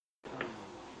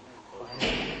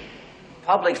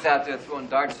public's out there throwing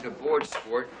darts at a board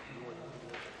sport.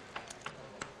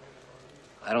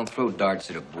 I don't throw darts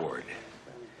at a board.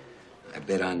 I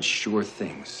bet on sure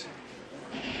things.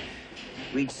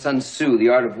 Read Sun Tzu, The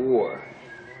Art of War.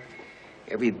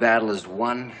 Every battle is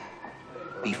won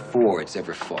before it's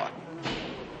ever fought.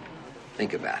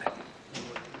 Think about it.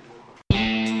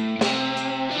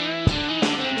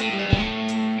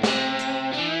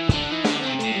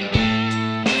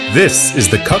 This is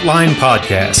the Cut Line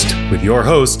Podcast with your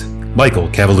host, Michael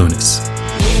Cavalunas.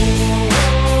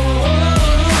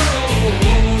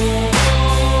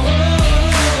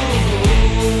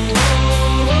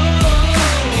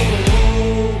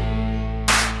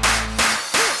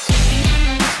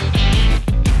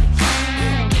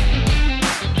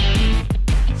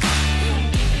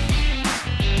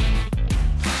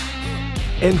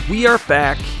 And we are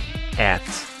back at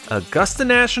Augusta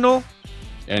National.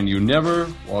 And you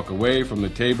never walk away from the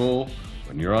table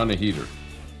when you're on a heater.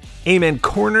 Amen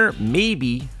corner,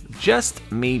 maybe, just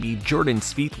maybe, Jordan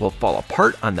Spieth will fall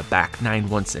apart on the back nine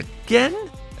once again?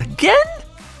 Again?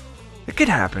 It could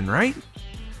happen, right?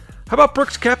 How about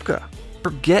Brooks Koepka?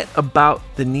 Forget about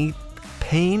the knee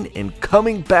pain and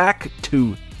coming back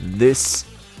to this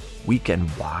weekend.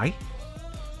 Why?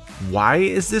 Why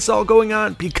is this all going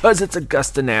on? Because it's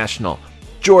Augusta National,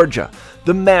 Georgia,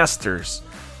 the Masters,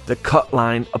 the Cut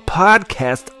Line, a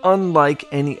podcast unlike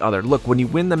any other. Look, when you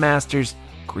win the Masters,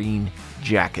 green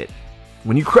jacket.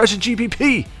 When you crush a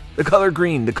GPP, the color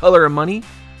green, the color of money.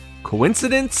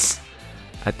 Coincidence?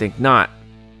 I think not.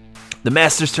 The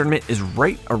Masters tournament is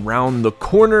right around the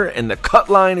corner, and the Cut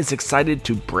Line is excited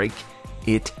to break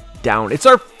it down. It's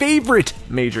our favorite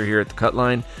major here at the Cut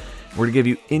Line. We're going to give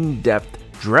you in-depth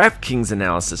DraftKings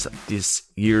analysis of this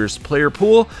year's player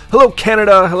pool. Hello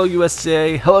Canada, hello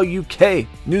USA, hello UK,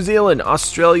 New Zealand,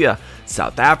 Australia,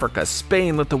 South Africa,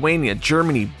 Spain, Lithuania,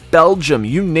 Germany, Belgium,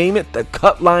 you name it, the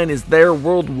Cut Line is there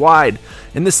worldwide.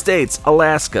 In the States,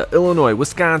 Alaska, Illinois,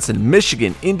 Wisconsin,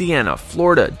 Michigan, Indiana,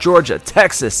 Florida, Georgia,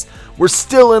 Texas. We're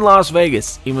still in Las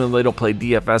Vegas, even though they don't play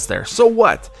DFS there. So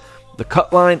what? The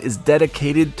Cut Line is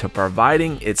dedicated to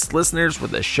providing its listeners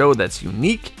with a show that's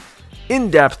unique,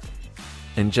 in-depth,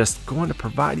 and just going to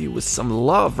provide you with some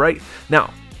love, right?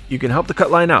 Now, you can help the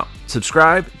Cut Line out.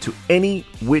 Subscribe to any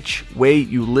which way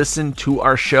you listen to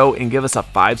our show and give us a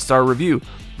 5-star review.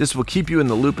 This will keep you in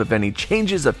the loop of any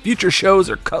changes of future shows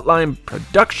or Cut Line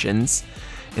productions.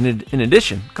 And in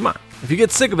addition, come on, if you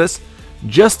get sick of us,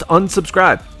 just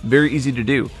unsubscribe. Very easy to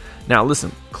do. Now,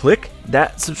 listen, click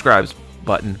that subscribe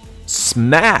button,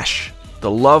 smash the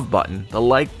love button, the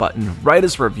like button, write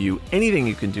us a review, anything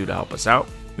you can do to help us out.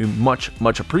 We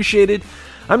much appreciated.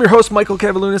 I'm your host, Michael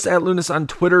Cavalunas, at Lunas on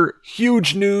Twitter.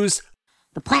 Huge news.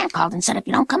 The plant called and said, if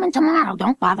you don't come in tomorrow,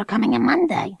 don't bother coming in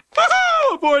Monday.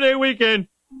 A 4-day weekend.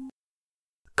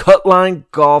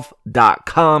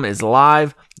 CutlineGolf.com is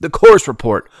live. The course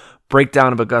report,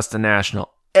 breakdown of Augusta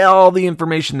National. All the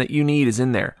information that you need is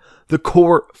in there. The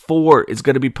Core 4 is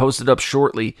going to be posted up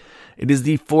shortly. It is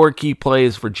the 4 key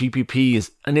plays for GPPs.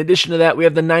 In addition to that, we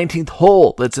have the 19th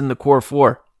hole that's in the Core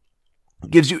 4.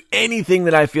 Gives you anything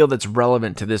that I feel that's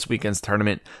relevant to this weekend's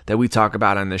tournament that we talk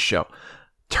about on this show.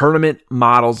 Tournament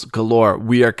models galore.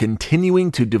 We are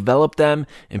continuing to develop them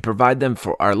and provide them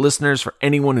for our listeners, for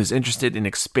anyone who's interested in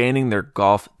expanding their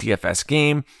golf DFS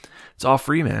game. It's all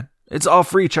free, man. It's all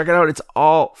free. Check it out. It's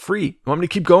all free. You want me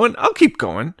to keep going? I'll keep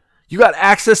going. You got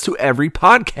access to every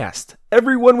podcast,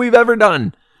 every one we've ever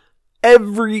done,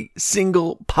 every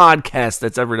single podcast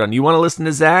that's ever done. You want to listen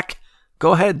to Zach?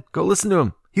 Go ahead. Go listen to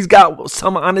him. He's got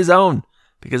some on his own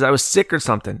because I was sick or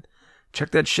something.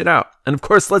 Check that shit out. And of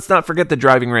course, let's not forget the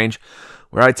driving range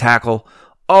where I tackle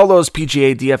all those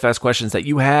PGA DFS questions that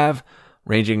you have,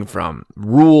 ranging from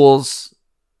rules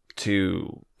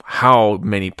to how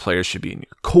many players should be in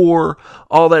your core,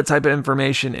 all that type of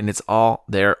information. And it's all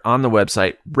there on the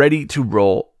website, ready to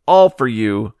roll, all for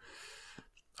you.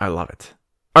 I love it.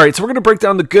 All right, so we're going to break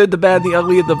down the good, the bad, the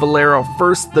ugly of the Valero.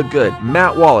 First, the good.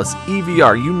 Matt Wallace,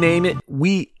 EVR, you name it,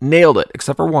 we nailed it,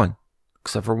 except for one.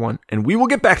 And we will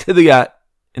get back to the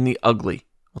in the ugly.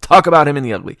 We'll talk about him in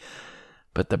the ugly.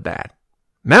 But the bad.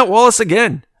 Matt Wallace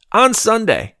again on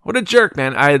Sunday. What a jerk,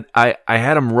 man. I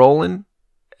had him rolling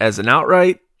as an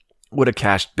outright. Would have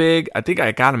cashed big. I think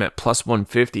I got him at plus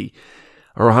 150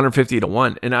 or 150 to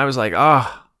 1. And I was like,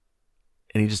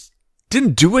 and he just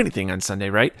didn't do anything on Sunday,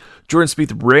 right? Jordan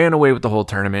Spieth ran away with the whole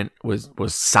tournament, was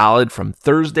solid from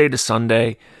Thursday to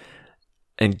Sunday.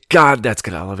 And God, that's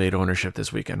going to elevate ownership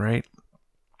this weekend, right?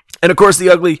 And of course, the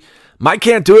ugly, my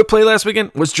can't do it play last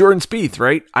weekend was Jordan Spieth,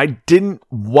 right? I didn't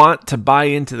want to buy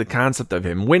into the concept of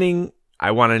him winning.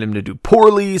 I wanted him to do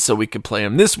poorly so we could play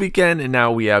him this weekend, and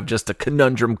now we have just a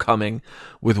conundrum coming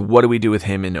with what do we do with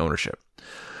him in ownership.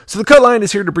 So the Cut Line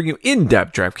is here to bring you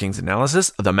in-depth DraftKings analysis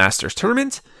of the Masters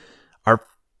Tournament, our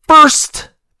first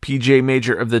PGA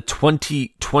Major of the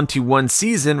 2021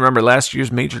 season. Remember, last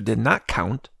year's Major did not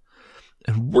count,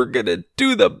 and we're going to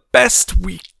do the best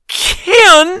we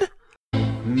can.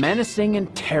 Menacing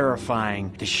and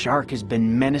terrifying. The shark has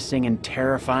been menacing and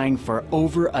terrifying for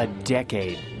over a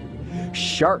decade.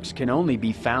 Sharks can only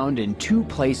be found in two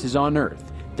places on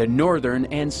Earth, the northern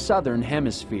and southern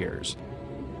hemispheres.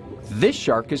 This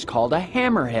shark is called a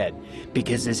hammerhead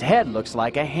because his head looks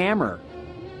like a hammer.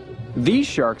 These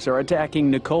sharks are attacking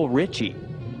Nicole Richie.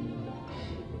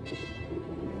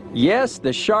 Yes,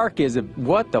 the shark is a...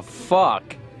 What the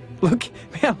fuck? Look,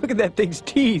 man, look at that thing's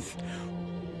teeth.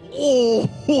 Oh,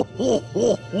 ho, ho,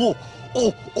 ho, ho.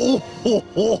 Oh, oh, ho,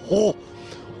 ho, ho.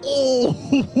 Oh,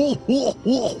 ho, ho,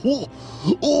 ho, ho.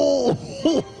 Oh, ho,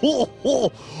 ho,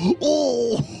 ho.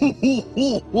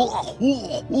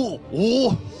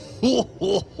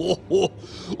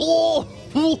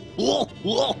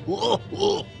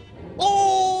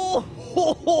 Oh,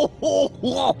 ho, ho,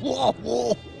 ho,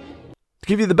 ho. To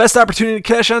give you the best opportunity to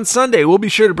cash on Sunday, we'll be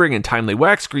sure to bring in timely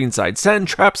wax, greenside send,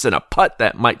 traps, and a putt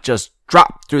that might just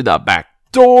drop through the back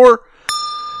door.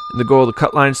 And the goal of the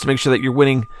Cut Line is to make sure that you're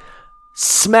winning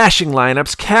smashing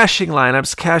lineups, cashing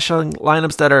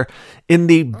lineups that are in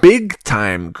the big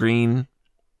time green,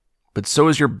 but so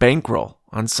is your bankroll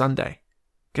on Sunday.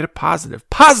 Get a positive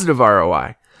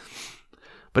ROI.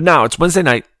 But now it's Wednesday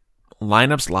night,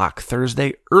 lineups lock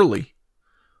Thursday early.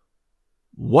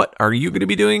 What are you going to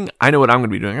be doing? I know what I'm going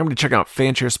to be doing. I'm going to check out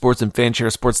Fanshare Sports and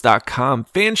fansharesports.com.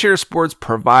 Fanshare Sports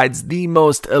provides the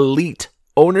most elite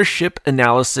ownership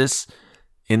analysis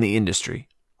in the industry.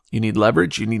 You need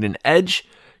leverage, you need an edge,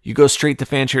 you go straight to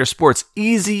Fanshare Sports.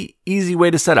 Easy way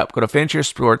to set up. Go to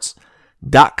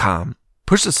fansharesports.com,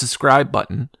 push the subscribe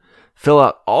button, fill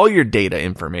out all your data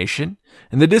information,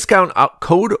 and the discount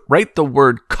code, write the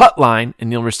word CUTLINE,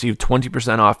 and you'll receive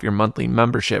 20% off your monthly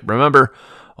membership. Remember,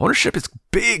 ownership is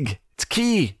big. It's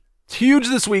key. It's huge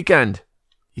this weekend.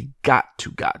 You got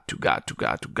to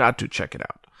check it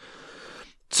out.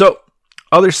 So,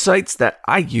 other sites that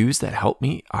I use that help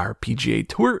me are PGA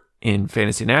Tour in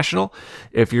Fantasy National.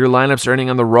 If your lineup's are earning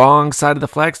on the wrong side of the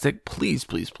flagstick, please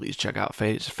check out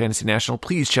Fantasy National.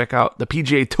 Please check out the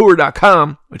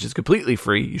PGAtour.com, which is completely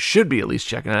free. You should be at least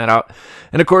checking that out.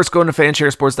 And of course, go to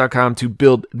fansharesports.com to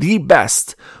build the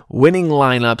best winning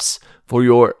lineups for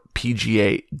your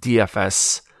PGA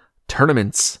DFS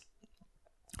tournaments.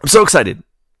 I'm so excited.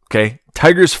 Okay.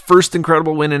 Tiger's first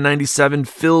incredible win in 97,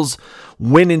 Phil's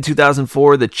win in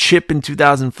 2004, the chip in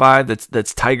 2005.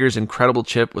 That's Tiger's incredible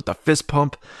chip with the fist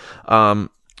pump. The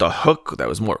hook that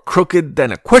was more crooked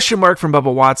than a question mark from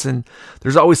Bubba Watson.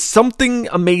 There's always something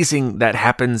amazing that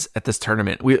happens at this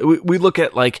tournament. We look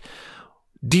at like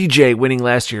DJ winning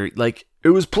last year. Like, it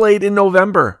was played in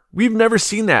November. We've never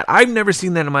seen that. I've never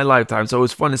seen that in my lifetime, so it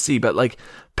was fun to see. But like,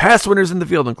 past winners in the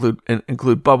field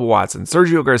include Bubba Watson,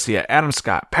 Sergio Garcia, Adam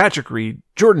Scott, Patrick Reed,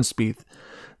 Jordan Spieth,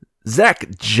 Zach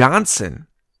Johnson.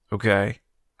 Okay,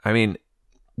 I mean,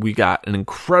 we got an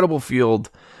incredible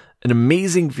field, an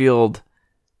amazing field,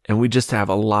 and we just have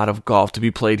a lot of golf to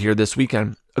be played here this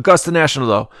weekend. Augusta National,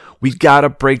 though, we gotta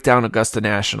break down Augusta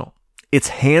National. It's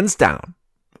hands down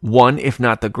one, if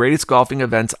not the greatest golfing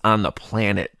events on the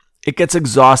planet. It gets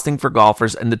exhausting for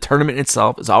golfers, and the tournament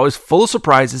itself is always full of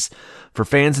surprises for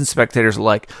fans and spectators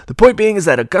alike. The point being is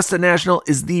that Augusta National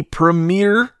is the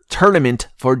premier tournament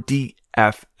for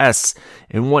DFS,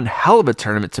 and one hell of a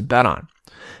tournament to bet on.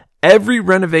 Every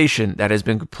renovation that has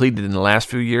been completed in the last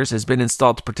few years has been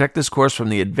installed to protect this course from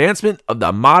the advancement of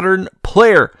the modern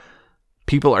player.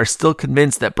 People are still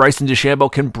convinced that Bryson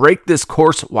DeChambeau can break this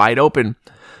course wide open.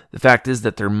 The fact is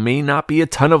that there may not be a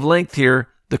ton of length here.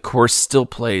 The course still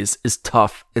plays as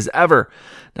tough as ever.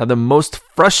 Now, the most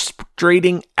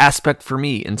frustrating aspect for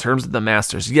me in terms of the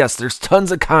Masters, yes, there's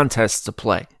tons of contests to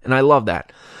play, and I love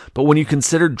that. But when you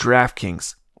consider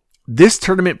DraftKings, this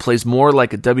tournament plays more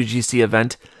like a WGC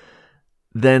event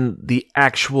than the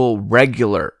actual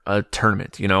regular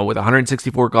tournament, with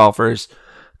 164 golfers,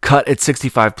 cut at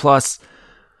 65 plus.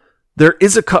 There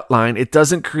is a cut line. It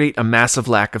doesn't create a massive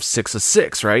lack of 6 of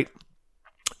 6, right?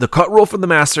 The cut rule for the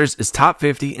Masters is top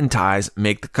 50 and ties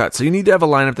make the cut. So you need to have a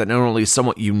lineup that not only is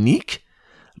somewhat unique,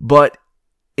 but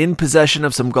in possession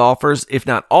of some golfers, if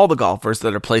not all the golfers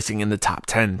that are placing in the top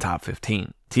 10, top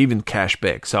 15 to even cash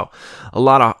big. So a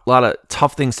lot of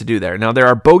tough things to do there. Now, there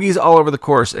are bogeys all over the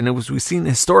course, and as we've seen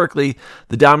historically,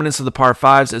 the dominance of the par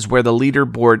 5s is where the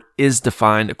leaderboard is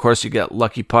defined. Of course, you get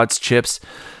lucky putts, chips,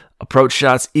 approach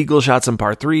shots, eagle shots on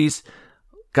par 3s.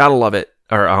 Gotta love it.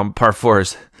 Or par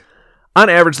 4s. On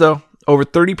average, though, over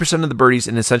 30% of the birdies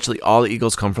and essentially all the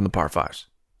eagles come from the par 5s.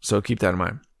 So keep that in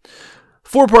mind.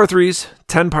 4 par 3s,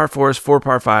 10 par 4s, 4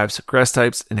 par 5s, grass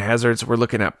types and hazards. We're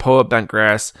looking at POA bent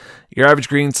grass. Your average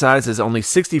green size is only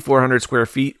 6,400 square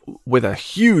feet with a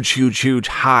huge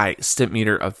high stimp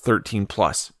meter of 13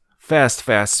 plus. Fast,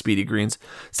 speedy greens.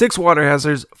 6 water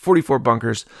hazards, 44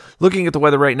 bunkers. Looking at the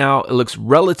weather right now, it looks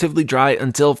relatively dry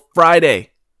until Friday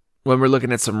when we're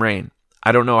looking at some rain.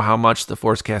 I don't know how much the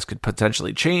forecast could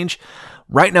potentially change.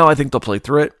 Right now, I think they'll play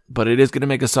through it, but it is going to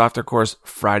make a softer course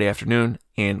Friday afternoon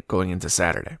and going into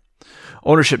Saturday.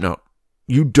 Ownership note.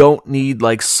 You don't need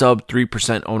like sub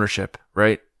 3% ownership,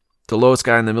 right? The lowest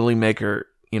guy in the milling maker,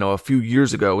 a few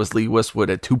years ago was Lee Westwood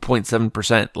at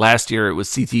 2.7%. Last year, it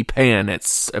was CT Pan at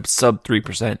sub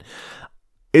 3%.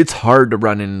 It's hard to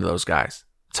run into those guys.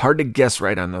 It's hard to guess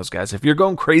right on those guys. If you're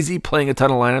going crazy playing a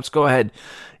ton of lineups, go ahead.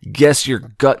 Guess your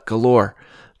gut galore.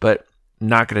 But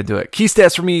not going to do it. Key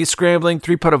stats for me, scrambling,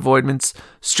 3-putt avoidance,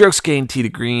 strokes gained tee to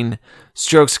green,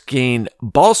 strokes gained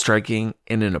ball striking,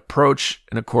 and an approach,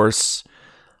 and of course,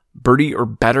 birdie or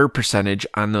better percentage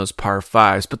on those par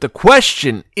 5s. But the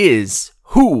question is,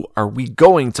 who are we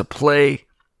going to play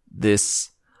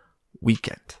this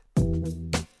weekend?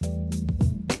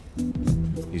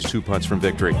 He's 2 putts from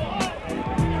victory.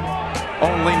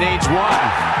 Only needs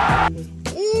one.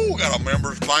 Ooh, got a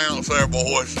members bounce there,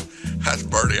 boys. That's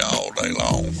birdie all day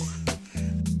long.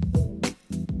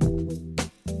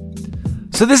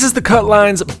 So this is the Cut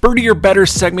Lines Birdie or Better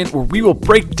segment where we will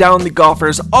break down the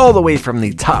golfers all the way from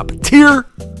the top tier,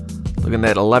 looking at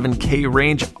that 11K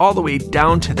range, all the way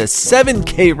down to the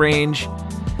 7K range.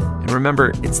 And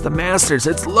remember, it's the Masters.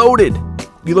 It's loaded.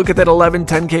 You look at that 11,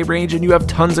 10K range and you have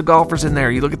tons of golfers in there.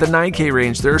 You look at the 9K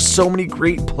range. There are so many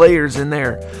great players in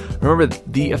there. Remember,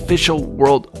 the official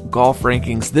world golf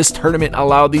rankings, this tournament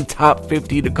allowed the top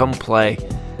 50 to come play.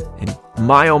 And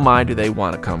my oh my, do they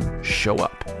want to come show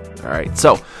up. All right,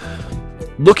 so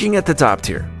looking at the top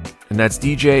tier, and that's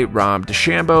DJ, Rahm,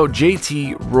 DeChambeau,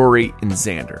 JT, Rory, and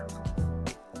Xander.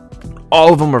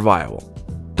 All of them are viable.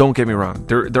 Don't get me wrong.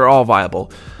 They're all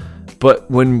viable.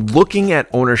 But when looking at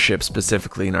ownership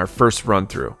specifically in our first run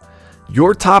through,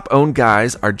 your top owned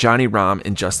guys are Johnny Rahm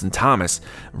and Justin Thomas.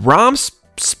 Rahm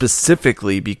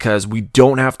specifically because we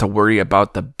don't have to worry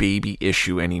about the baby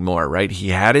issue anymore, right? He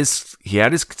had his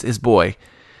boy,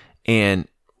 and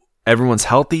everyone's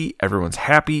healthy, everyone's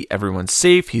happy, everyone's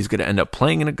safe. He's going to end up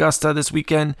playing in Augusta this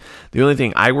weekend. The only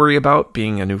thing I worry about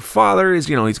being a new father is,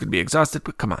 he's going to be exhausted.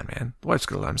 But come on, man, the wife's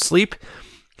going to let him sleep.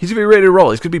 He's going to be ready to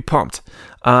roll. He's going to be pumped.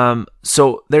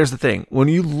 So there's the thing. When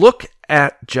you look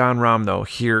at Jon Rahm, though,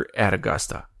 here at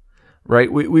Augusta,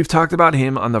 right? We've talked about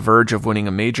him on the verge of winning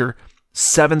a major.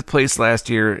 7th place last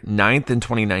year, 9th in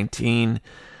 2019,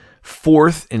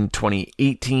 4th in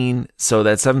 2018. So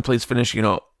that 7th place finish,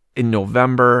 in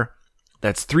November,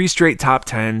 that's 3 straight top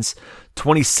 10s,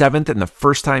 27th in the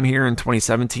first time here in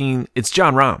 2017. It's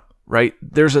Jon Rahm. Right?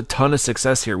 There's a ton of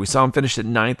success here. We saw him finish at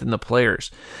 9th in the Players.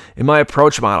 In my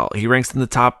approach model, he ranks in the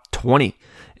top 20.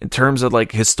 In terms of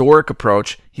historic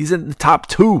approach, he's in the top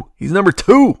 2. He's number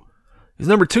 2.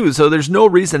 So there's no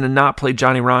reason to not play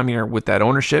Johnny Rahm here with that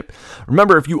ownership.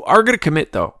 Remember, if you are going to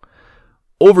commit, though,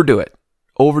 overdo it.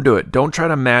 Don't try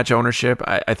to match ownership.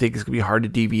 I think it's going to be hard to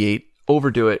deviate.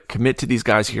 Overdo it. Commit to these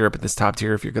guys here up at this top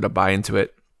tier if you're going to buy into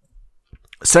it.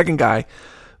 Second guy,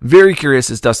 very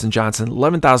curious, is Dustin Johnson,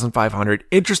 11,500.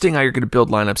 Interesting how you're going to build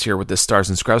lineups here with this stars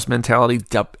and scrubs mentality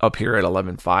up here at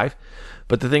 11.5.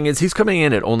 But the thing is, he's coming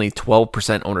in at only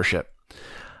 12% ownership.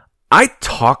 I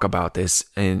talk about this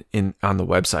on the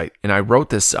website, and I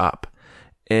wrote this up,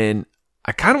 and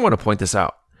I kind of want to point this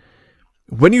out.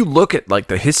 When you look at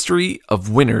the history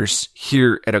of winners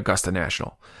here at Augusta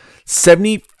National,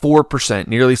 74%,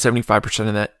 nearly 75%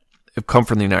 of that have come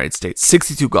from the United States.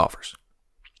 62 golfers.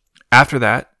 After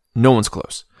that, no one's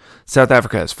close. South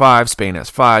Africa has 5, Spain has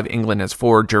 5, England has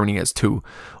 4, Germany has 2.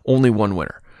 Only one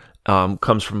winner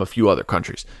comes from a few other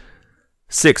countries.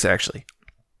 6, actually.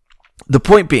 The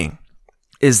point being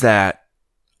is that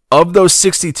of those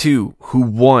 62 who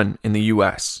won in the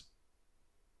U.S.,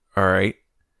 all right,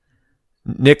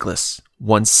 Nicklaus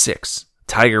won 6.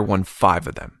 Tiger won 5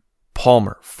 of them.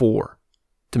 Palmer, 4.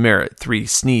 Demerit, 3,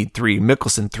 Snead, 3,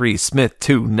 Mickelson, 3, Smith,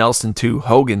 2, Nelson, 2,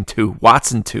 Hogan, 2,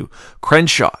 Watson, 2,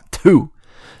 Crenshaw, 2.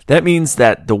 That means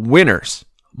that the winners,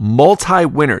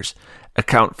 multi-winners,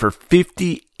 account for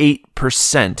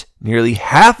 58%, nearly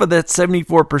half of that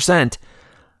 74%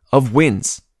 of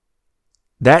wins.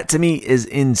 That to me is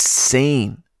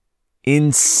insane.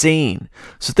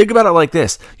 So think about it like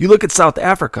this. You look at South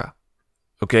Africa,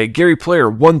 Okay, Gary Player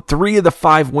won 3 of the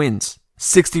 5 wins,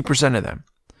 60% of them.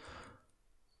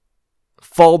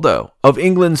 Faldo of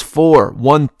England's 4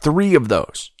 won 3 of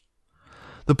those.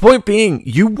 The point being,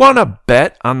 you want to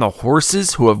bet on the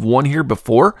horses who have won here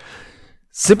before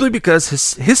simply because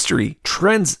his history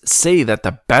trends say that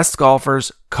the best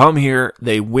golfers come here,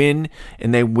 they win,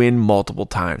 and they win multiple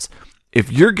times.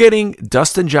 If you're getting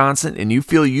Dustin Johnson and you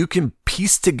feel you can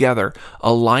piece together a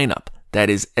lineup that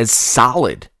is as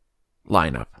solid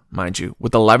lineup, mind you,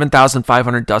 with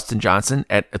 11,500 Dustin Johnson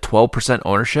at a 12%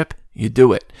 ownership, you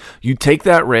do it. You take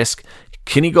that risk.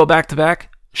 Can he go back to back?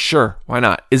 Sure, why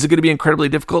not? Is it going to be incredibly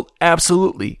difficult?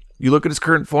 Absolutely. You look at his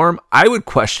current form, I would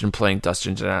question playing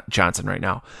Dustin Johnson right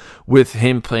now with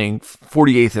him playing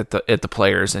 48th at the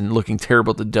Players and looking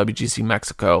terrible at the WGC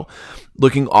Mexico,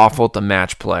 looking awful at the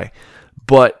match play.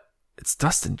 But it's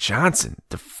Dustin Johnson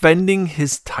defending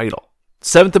his title.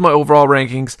 7th in my overall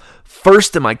rankings,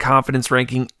 1st in my confidence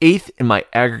ranking, 8th in my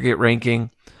aggregate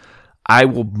ranking. I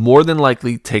will more than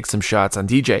likely take some shots on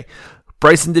DJ.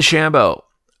 Bryson DeChambeau,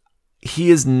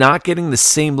 he is not getting the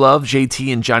same love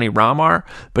JT and Johnny Rahm are,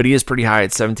 but he is pretty high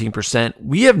at 17%.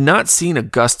 We have not seen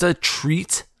Augusta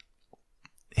treat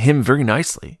him very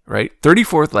nicely, right?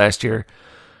 34th last year,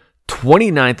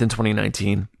 29th in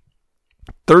 2019,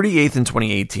 38th in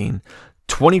 2018,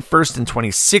 21st in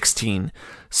 2016.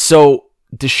 So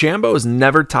DeChambeau is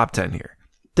never top 10 here.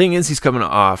 Thing is, he's coming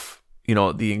off,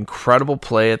 the incredible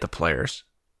play at the Players.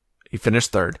 He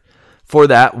finished 3rd. For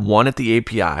that, 1 at the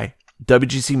API.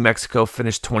 WGC Mexico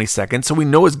finished 22nd, so we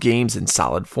know his game's in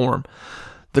solid form.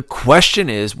 The question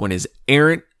is, when his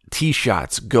errant tee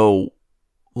shots go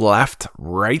left,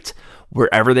 right,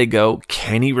 wherever they go,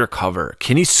 can he recover?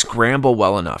 Can he scramble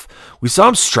well enough? We saw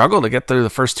him struggle to get through the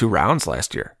first 2 rounds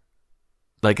last year,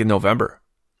 like in November.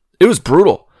 It was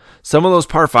brutal. Some of those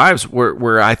par 5s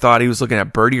where I thought he was looking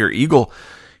at birdie or eagle,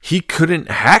 he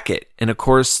couldn't hack it. And of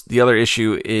course, the other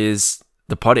issue is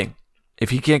the putting.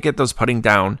 If he can't get those putting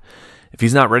down, if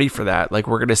he's not ready for that, like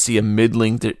we're going to see a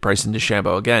middling Bryson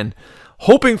DeChambeau again.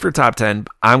 Hoping for top 10,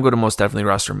 I'm going to most definitely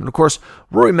roster him. And of course,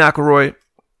 Rory McIlroy,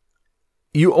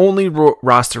 you only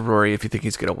roster Rory if you think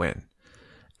he's going to win.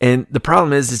 And the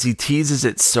problem is he teases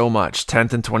it so much.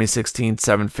 10th in 2016,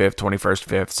 7th, 5th,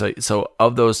 21st, 5th. So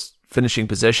of those finishing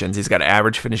positions, he's got an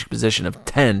average finishing position of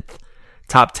 10th,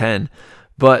 top 10.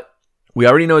 But we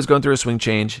already know he's going through a swing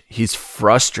change. He's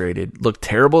frustrated, looked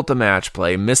terrible at the match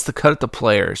play, missed the cut at the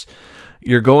Players.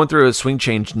 You're going through a swing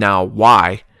change now.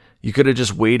 Why? You could have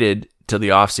just waited till the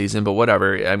offseason, but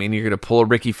whatever. I mean, you're going to pull a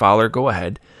Ricky Fowler, go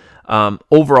ahead.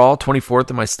 Overall,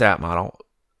 24th in my stat model.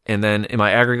 And then in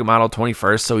my aggregate model,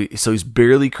 21st. So he's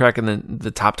barely cracking the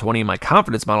top 20 in my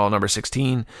confidence model, number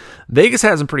 16. Vegas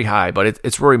has him pretty high, but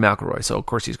it's Rory McIlroy, so of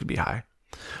course he's going to be high.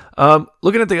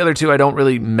 Looking at the other 2, I don't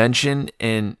really mention,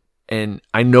 and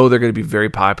I know they're going to be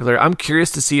very popular. I'm curious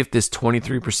to see if this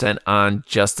 23% on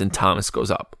Justin Thomas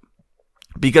goes up.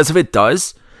 Because if it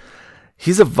does,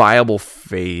 he's a viable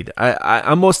fade.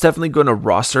 I'm most definitely going to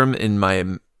roster him in my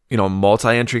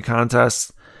multi-entry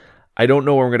contests. I don't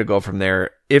know where I'm going to go from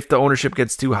there. If the ownership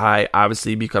gets too high,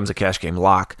 obviously he becomes a cash game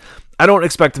lock. I don't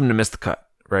expect him to miss the cut,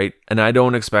 right? And I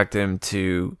don't expect him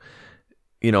to,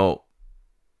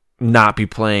 not be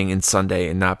playing in Sunday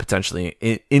and not potentially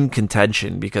in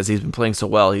contention because he's been playing so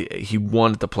well. He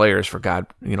won at the Players for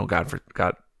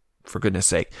for goodness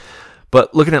sake.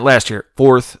 But looking at last year,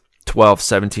 4th, 12th,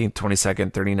 17th,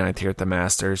 22nd, 39th here at the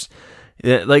Masters,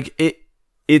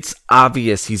 it's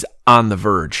obvious he's on the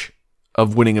verge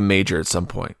of winning a major at some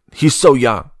point. He's so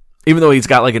young. Even though he's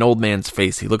got like an old man's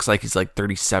face, he looks like he's like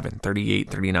 37, 38,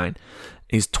 39.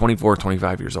 He's 24,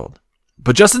 25 years old.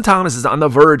 But Justin Thomas is on the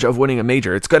verge of winning a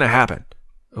major. It's going to happen.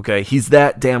 Okay? He's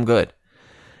that damn good.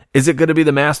 Is it going to be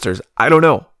the Masters? I don't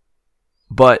know.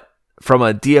 But from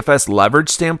a DFS leverage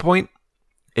standpoint,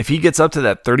 if he gets up to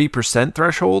that 30%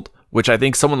 threshold, which I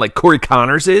think someone like Corey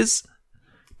Connors is,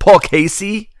 Paul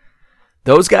Casey,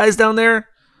 those guys down there,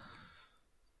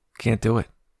 can't do it.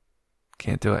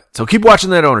 Can't do it. So keep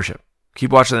watching that ownership.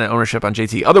 Keep watching that ownership on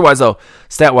JT. Otherwise, though,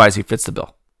 stat-wise, he fits the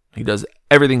bill. He does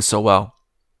everything so well.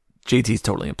 JT's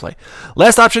totally in play.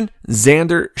 Last option,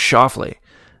 Xander Schauffele.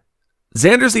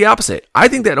 Xander's the opposite. I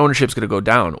think that ownership's going to go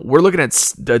down. We're looking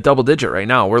at a double digit right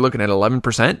now. We're looking at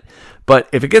 11%. But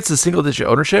if it gets to single digit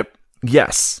ownership,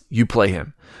 yes, you play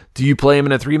him. Do you play him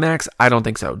in a 3 max? I don't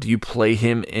think so. Do you play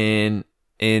him in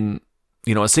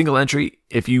a single entry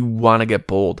if you want to get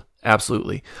bold?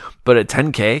 Absolutely. But at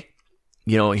 10K,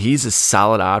 he's a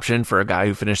solid option for a guy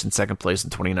who finished in 2nd place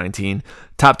in 2019.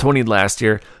 Top 20 last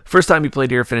year. First time he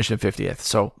played here, finished in 50th.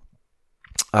 So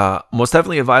Most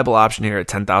definitely a viable option here at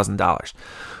 $10,000.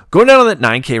 Going down to that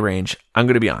 9K range, I'm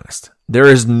going to be honest. There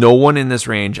is no one in this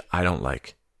range I don't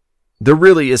like. There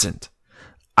really isn't.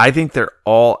 I think they're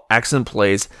all excellent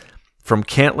plays. From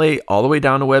Cantlay all the way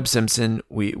down to Webb Simpson,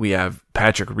 we have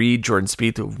Patrick Reed, Jordan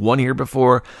Spieth, who've won here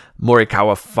before.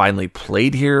 Morikawa finally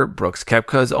played here. Brooks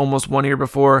Koepka's almost won here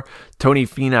before. Tony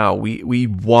Finau, we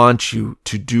want you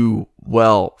to do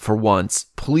well for once.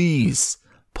 Please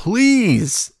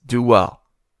do well.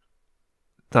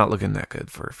 It's not looking that good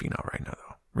for Finau right now,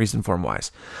 though, recent form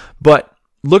wise. But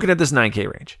looking at this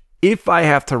 9K range, if I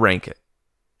have to rank it,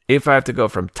 if I have to go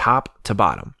from top to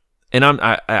bottom, and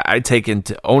I take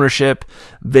into ownership,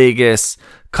 Vegas,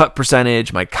 cut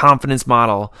percentage, my confidence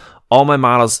model, all my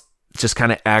models just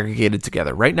kind of aggregated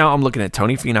together. Right now, I'm looking at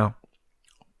Tony Finau,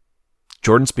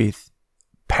 Jordan Spieth,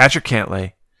 Patrick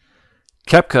Cantlay,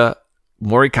 Koepka,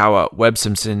 Morikawa, Webb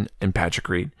Simpson, and Patrick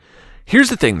Reed. Here's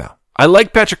the thing, though. I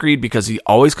like Patrick Reed because he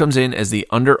always comes in as the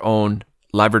under-owned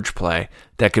leverage play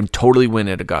that can totally win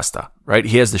at Augusta, right?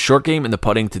 He has the short game and the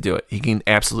putting to do it. He can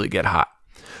absolutely get hot.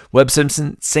 Webb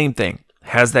Simpson, same thing,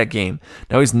 has that game.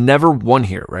 Now, he's never won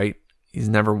here, right? He's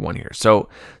never won here. So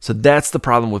that's the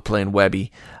problem with playing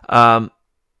Webby. The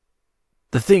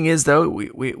thing is, though,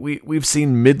 we've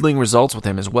seen middling results with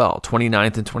him as well.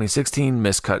 29th in 2016,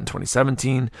 missed cut in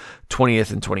 2017,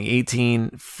 20th in 2018,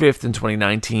 5th in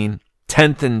 2019,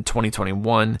 10th in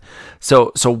 2021.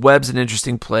 So Webb's an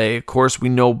interesting play. Of course, we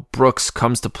know Brooks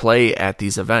comes to play at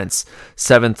these events.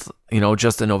 7th,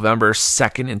 just in November,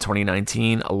 2nd in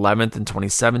 2019, 11th in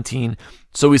 2017.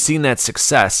 So we've seen that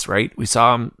success, right? We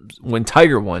saw him when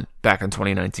Tiger won back in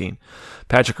 2019.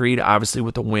 Patrick Reed, obviously,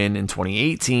 with the win in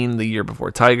 2018, the year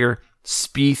before Tiger.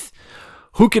 Spieth,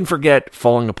 who can forget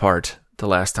falling apart the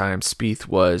last time Spieth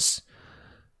was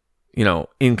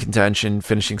in contention,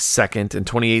 finishing 2nd. In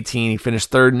 2018, he finished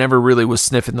 3rd, never really was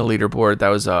sniffing the leaderboard. That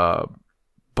was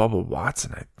Bubba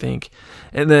Watson, I think.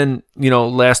 And then,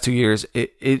 last 2 years,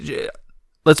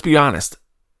 let's be honest,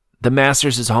 the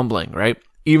Masters is humbling, right?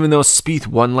 Even though Spieth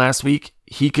won last week,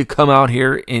 he could come out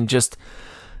here and just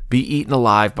be eaten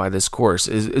alive by this course,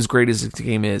 as great as the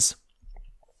game is.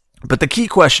 But the key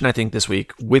question, I think, this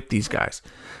week with these guys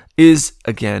is,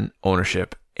 again,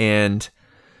 ownership. And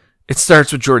it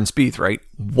starts with Jordan Spieth, right?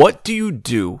 What do you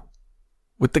do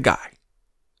with the guy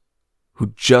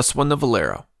who just won the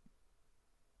Valero,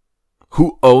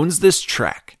 who owns this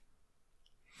track?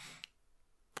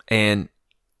 And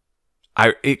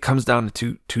it comes down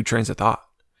to two trains of thought.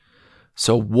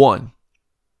 So one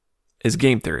is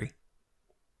game theory.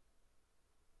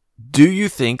 Do you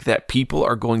think that people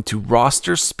are going to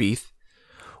roster Spieth?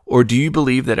 Or do you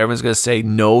believe that everyone's going to say,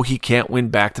 no, he can't win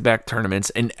back-to-back tournaments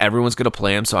and everyone's going to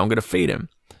play him, so I'm going to fade him?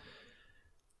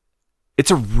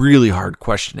 It's a really hard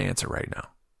question to answer right now.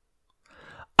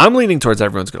 I'm leaning towards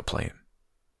everyone's going to play him.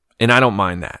 And I don't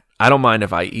mind that. I don't mind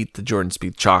if I eat the Jordan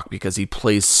Spieth chalk because he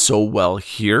plays so well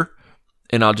here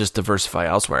and I'll just diversify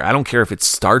elsewhere. I don't care if it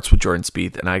starts with Jordan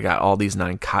Spieth and I got all these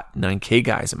 9K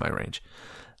guys in my range.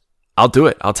 I'll do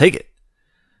it. I'll take it.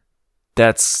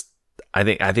 I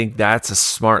think that's a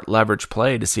smart leverage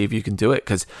play to see if you can do it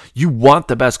because you want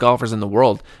the best golfers in the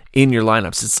world in your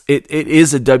lineups. It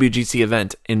is a WGC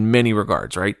event in many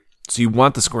regards, right? So you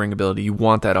want the scoring ability. You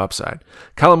want that upside.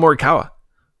 Collin Morikawa,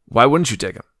 why wouldn't you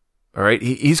take him? All right,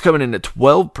 he's coming in at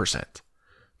 12%.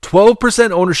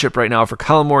 12% ownership right now for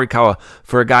Collin Morikawa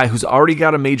for a guy who's already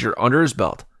got a major under his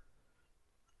belt.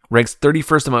 Ranks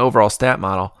 31st in my overall stat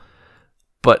model,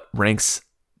 but ranks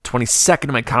 22nd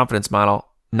in my confidence model.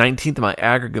 19th in my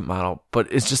aggregate model, but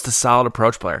it's just a solid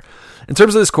approach player. In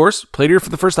terms of this course, played here for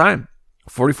the first time,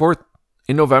 44th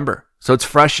in November. So it's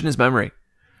fresh in his memory.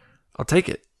 I'll take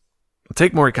it. I'll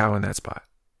take Morikawa in that spot.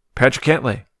 Patrick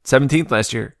Cantlay, 17th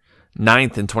last year,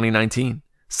 9th in 2019.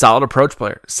 Solid approach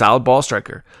player, solid ball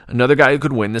striker. Another guy who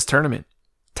could win this tournament.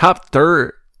 Top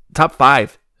 5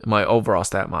 in my overall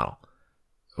stat model.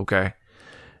 Okay.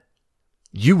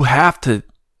 You have to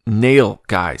nail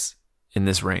guys in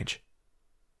this range.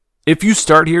 If you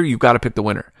start here, you've got to pick the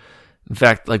winner. In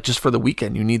fact, just for the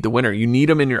weekend, you need the winner. You need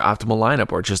them in your optimal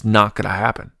lineup or it's just not going to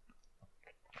happen.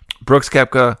 Brooks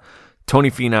Koepka,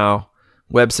 Tony Finau,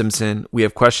 Webb Simpson. We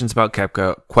have questions about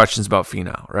Koepka, questions about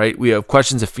Finau, right? We have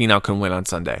questions if Finau can win on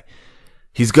Sunday.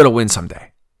 He's going to win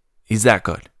someday. He's that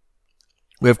good.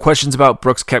 We have questions about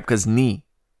Brooks Koepka's knee.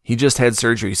 He just had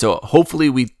surgery. So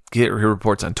hopefully we get your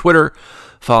reports on Twitter.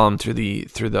 Follow him through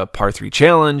the Par 3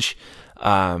 Challenge.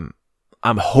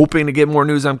 I'm hoping to get more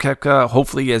news on Koepka.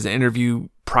 Hopefully he has an interview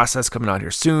process coming out here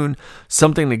soon.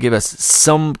 Something to give us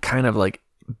some kind of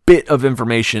bit of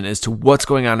information as to what's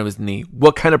going on with his knee,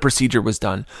 what kind of procedure was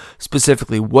done,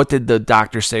 specifically, what did the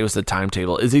doctor say was the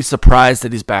timetable? Is he surprised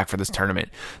that he's back for this tournament?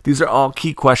 These are all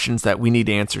key questions that we need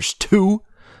answers to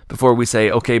before we say,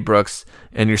 okay, Brooks,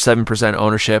 and your 7%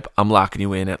 ownership, I'm locking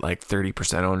you in at like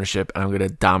 30% ownership, and I'm going to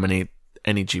dominate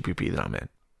any GPP that I'm in.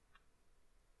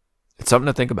 It's something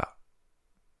to think about.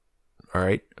 All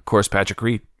right. Of course, Patrick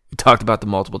Reed. We talked about the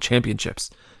multiple championships.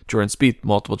 Jordan Spieth,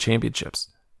 multiple championships.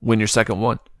 Win your second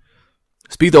one.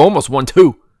 Spieth almost won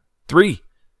 2, 3.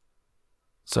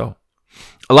 So,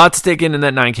 a lot to take in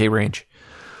that 9K range.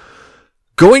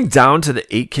 Going down to the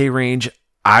 8K range,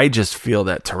 I just feel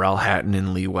that Tyrrell Hatton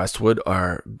and Lee Westwood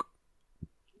are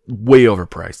way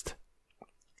overpriced.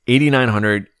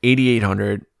 8,900,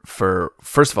 8,800 for,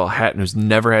 first of all, Hatton, who's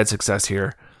never had success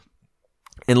here,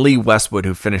 and Lee Westwood,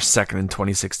 who finished second in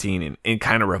 2016 and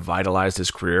kind of revitalized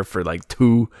his career for like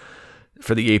 2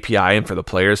 for the API and for the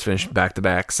players, finished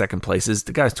back-to-back second places.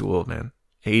 The guy's too old, man.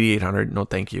 8,800, no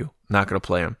thank you. Not going to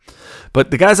play him. But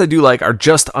the guys I do like are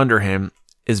just under him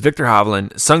is Victor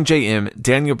Hovland, Sung Jae Im,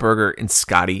 Daniel Berger, and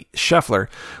Scotty Scheffler.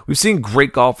 We've seen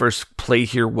great golfers play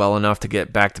here well enough to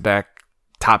get back-to-back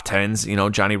top 10s. You know,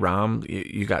 Johnny Rahm,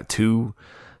 you got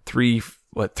 3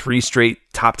 straight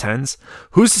top 10s.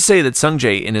 Who's to say that Sung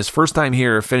Jae, in his first time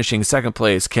here, finishing second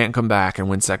place, can't come back and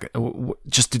win second,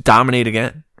 just to dominate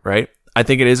again, right? I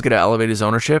think it is going to elevate his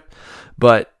ownership,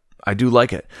 but I do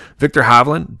like it. Victor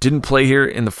Hovland didn't play here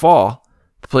in the fall.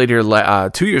 Played here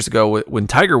 2 years ago when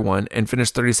Tiger won and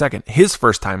finished 32nd. His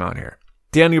first time out here.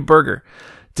 Daniel Berger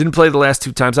didn't play the last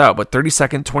 2 times out, but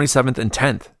 32nd, 27th, and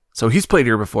 10th. So he's played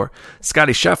here before.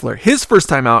 Scotty Scheffler, his first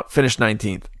time out, finished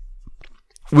 19th.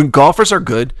 When golfers are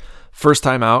good, first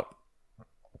time out,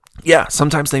 yeah,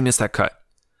 sometimes they miss that cut.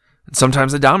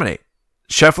 Sometimes they dominate.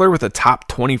 Scheffler with a top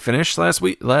 20 finish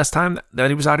last time that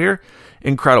he was out here,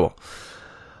 incredible.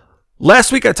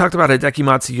 Last week I talked about Hideki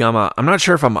Matsuyama. I'm not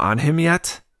sure if I'm on him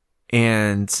yet,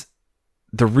 and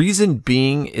the reason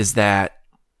being is that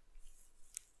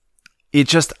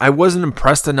I wasn't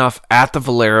impressed enough at the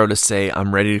Valero to say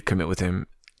I'm ready to commit with him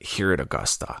here at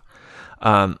Augusta.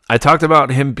 I talked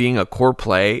about him being a core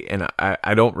play, and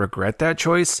I don't regret that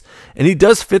choice. And he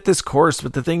does fit this course,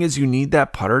 but the thing is, you need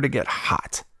that putter to get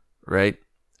hot, right?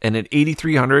 And at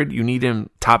 8,300, you need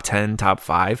him top 10, top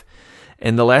 5.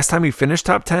 And the last time he finished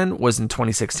top 10 was in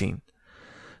 2016.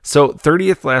 So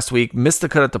 30th last week, missed the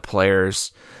cut at the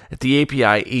Players. At the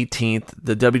API, 18th.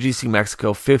 The WGC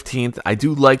Mexico, 15th. I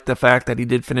do like the fact that he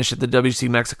did finish at the WGC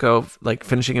Mexico, like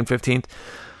finishing in 15th.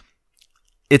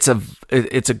 It's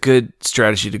a good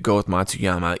strategy to go with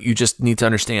Matsuyama. You just need to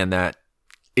understand that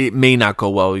it may not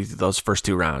go well with those first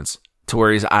 2 rounds to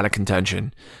where he's out of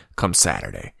contention come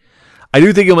Saturday. I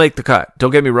do think he'll make the cut.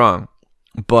 Don't get me wrong.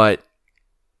 But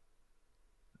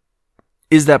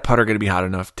is that putter going to be hot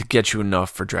enough to get you enough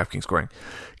for DraftKings scoring?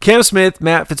 Cam Smith,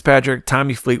 Matt Fitzpatrick,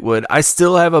 Tommy Fleetwood. I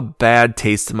still have a bad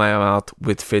taste in my mouth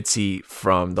with Fitzy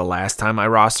from the last time I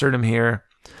rostered him here.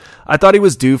 I thought he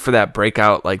was due for that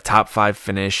breakout, like top 5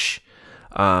 finish.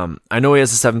 I know he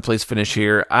has a 7th place finish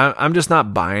here. I'm just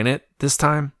not buying it this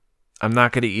time. I'm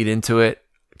not going to eat into it.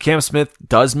 Cam Smith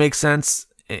does make sense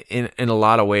in a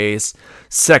lot of ways.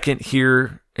 Second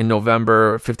here in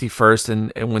November,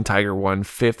 51st, and when Tiger won,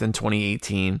 5th in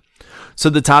 2018. So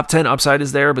the top 10 upside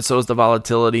is there, but so is the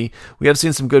volatility. We have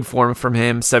seen some good form from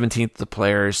him, 17th the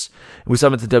Players. We saw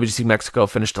him at the WGC Mexico,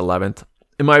 finished 11th.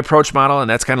 In my approach model, and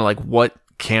that's kind of like what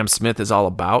Cam Smith is all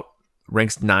about,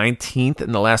 ranks 19th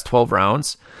in the last 12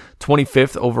 rounds,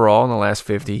 25th overall in the last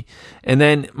 50. And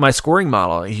then my scoring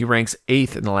model, he ranks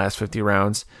 8th in the last 50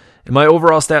 rounds. In my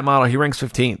overall stat model, he ranks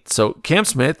 15th. So Cam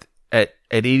Smith at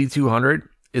 8,200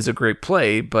 is a great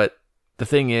play, but the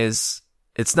thing is,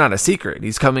 it's not a secret.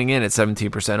 He's coming in at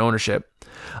 17% ownership.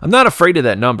 I'm not afraid of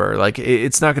that number. Like,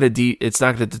 it's not going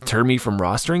to deter me from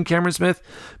rostering Cameron Smith,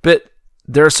 but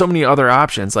there are so many other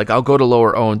options. Like, I'll go to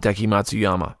lower owned Hideki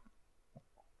Matsuyama.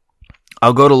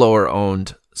 I'll go to lower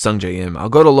owned Sung Jae Im. I'll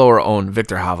go to lower owned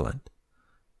Victor Hovland.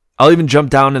 I'll even jump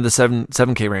down in the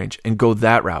 7K range and go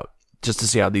that route just to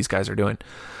see how these guys are doing.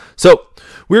 So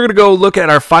we're going to go look at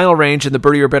our final range in the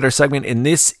Birdie or Better segment, and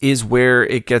this is where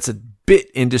it gets a bit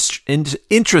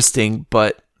interesting,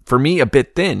 but for me, a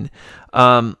bit thin.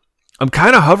 I'm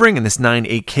kind of hovering in this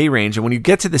 9-8K range, and when you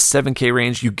get to the 7K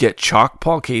range, you get chalk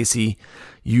Paul Casey,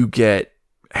 you get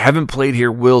haven't played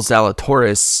here Will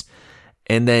Zalatoris,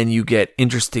 and then you get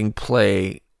interesting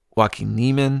play Joaquin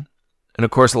Niemann, and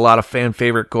of course a lot of fan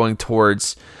favorite going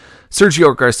towards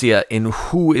Sergio Garcia, and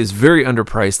who is very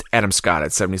underpriced, Adam Scott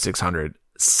at 7,600.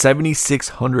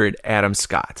 7,600 Adam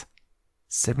Scott.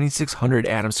 7,600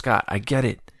 Adam Scott. I get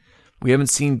it. We haven't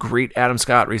seen great Adam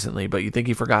Scott recently, but you think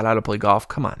he forgot how to play golf?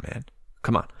 Come on, man.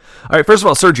 Come on. All right, first of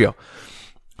all, Sergio.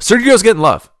 Sergio's getting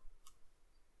love.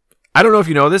 I don't know if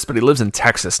you know this, but he lives in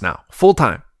Texas now, full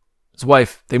time. His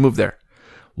wife, they moved there.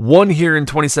 Won here in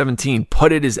 2017,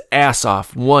 putted his ass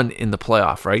off, won in the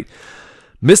playoff, right?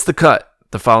 Missed the cut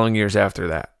the following years after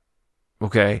that.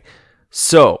 Okay?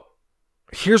 So,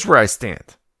 here's where I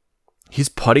stand. He's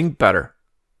putting better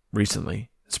recently.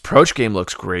 His approach game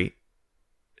looks great.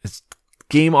 His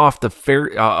game off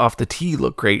the tee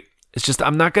looked great. It's just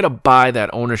I'm not going to buy that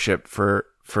ownership for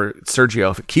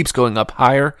Sergio if it keeps going up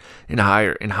higher and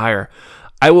higher and higher.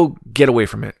 I will get away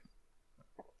from it.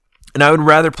 And I would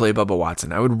rather play Bubba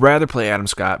Watson. I would rather play Adam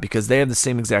Scott because they have the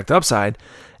same exact upside,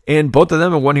 and both of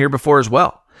them have won here before as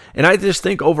well. And I just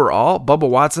think overall, Bubba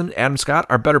Watson, Adam Scott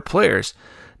are better players.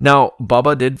 Now,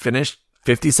 Bubba did finish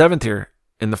 57th here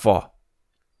in the fall,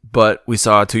 but we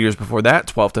saw 2 years before that,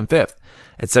 12th and 5th.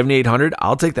 At 7,800,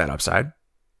 I'll take that upside.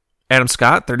 Adam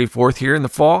Scott, 34th here in the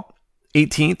fall,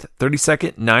 18th,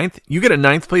 32nd, 9th. You get a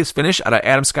 9th place finish out of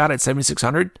Adam Scott at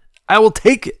 7,600, I will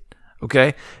take it. Okay,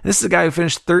 and this is a guy who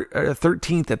finished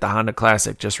 13th at the Honda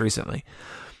Classic just recently.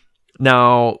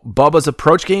 Now, Bubba's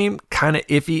approach game, kind of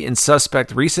iffy and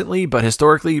suspect recently, but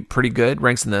historically pretty good.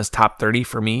 Ranks in the top 30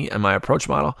 for me and my approach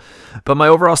model. But my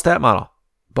overall stat model,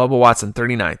 Bubba Watson,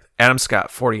 39th. Adam Scott,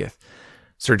 40th.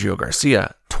 Sergio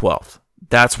Garcia, 12th.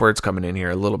 That's where it's coming in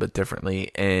here a little bit differently.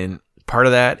 And part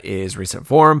of that is recent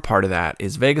form. Part of that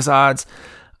is Vegas odds.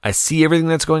 I see everything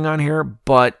that's going on here,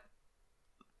 but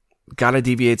got to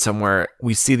deviate somewhere.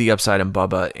 We see the upside in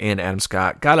Bubba and Adam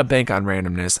Scott. Got to bank on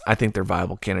randomness. I think they're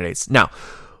viable candidates. Now,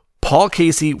 Paul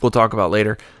Casey, we'll talk about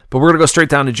later, but we're going to go straight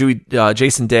down to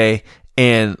Jason Day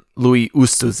and Louis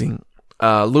Oosthuizen.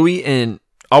 Louis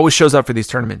always shows up for these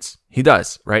tournaments. He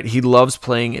does, right? He loves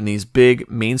playing in these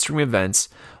big mainstream events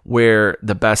where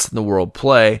the best in the world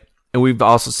play. And we've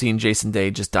also seen Jason Day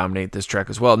just dominate this track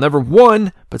as well. Never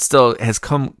won, but still has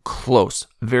come close,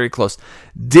 very close.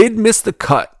 Did miss the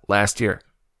cut last year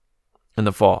in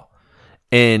the fall.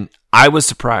 And I was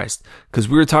surprised because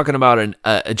we were talking about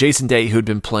a Jason Day who'd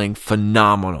been playing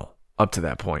phenomenal up to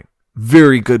that point.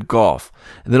 Very good golf.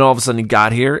 And then all of a sudden he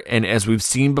got here, and as we've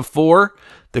seen before,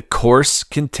 the course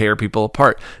can tear people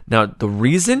apart. Now, the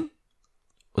reason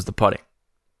was the putting.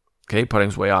 Okay,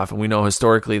 putting's way off, and we know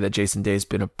historically that Jason Day's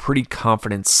been a pretty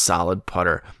confident, solid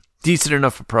putter. Decent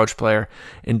enough approach player,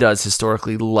 and does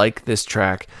historically like this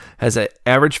track. Has an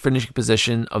average finishing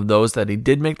position of those that he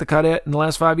did make the cut at in the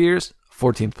last 5 years,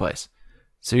 14th place.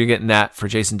 So you're getting that for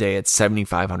Jason Day at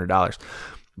 $7,500.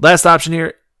 Last option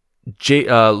here,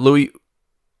 Louis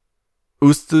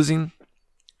Oosthuizen,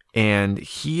 and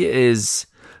he is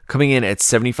coming in at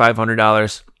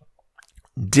 $7,500.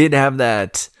 Did have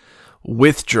that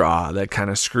withdraw that kind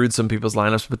of screwed some people's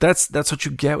lineups, but that's what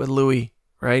you get with Louis,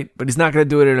 right? But he's not going to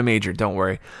do it at a major, don't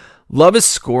worry. Love his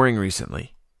scoring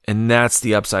recently, and that's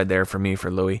the upside there for me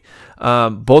for Louis.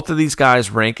 Both of these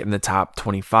guys rank in the top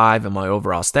 25 in my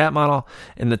overall stat model,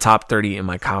 in the top 30 in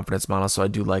my confidence model, so I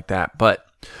do like that. But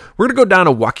we're going to go down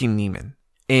to Joaquin Niemann,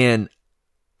 and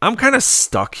I'm kind of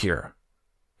stuck here.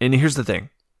 And here's the thing.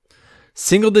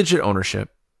 Single-digit ownership.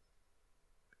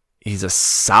 He's a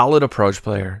solid approach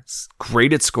player,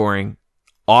 great at scoring,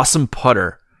 awesome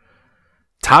putter,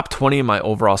 top 20 in my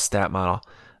overall stat model.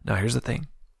 Now, here's the thing.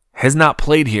 Has not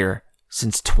played here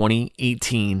since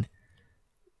 2018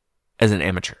 as an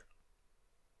amateur.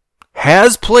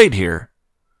 Has played here,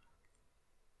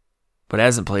 but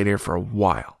hasn't played here for a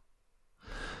while.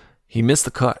 He missed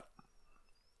the cut.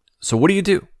 So what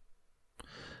do?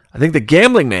 I think the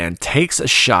gambling man takes a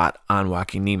shot on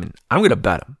Joaquin Niemann. I'm going to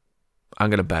bet him.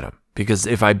 Because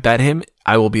if I bet him,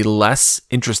 I will be less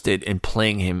interested in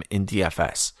playing him in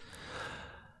DFS.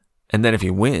 And then if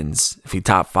he wins, if he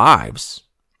top fives,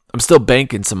 I'm still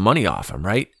banking some money off him,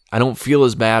 right? I don't feel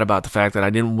as bad about the fact that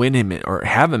I didn't win him or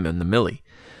have him in the millie.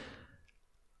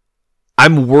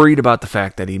 I'm worried about the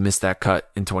fact that he missed that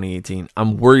cut in 2018.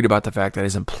 I'm worried about the fact that he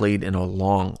hasn't played in a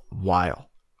long while,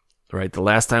 right? The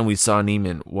last time we saw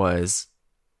Niemann was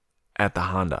at the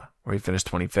Honda, where he finished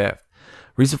 25th.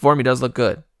 Recent form, he does look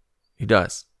good. He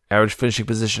does. Average finishing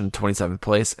position, 27th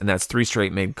place, and that's 3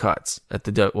 straight made cuts. At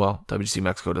the WGC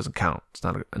Mexico doesn't count. It's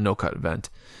not a no-cut event.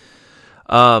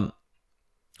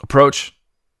 Approach,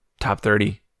 top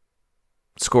 30.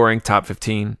 Scoring, top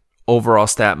 15. Overall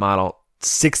stat model,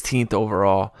 16th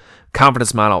overall.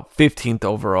 Confidence model, 15th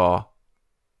overall.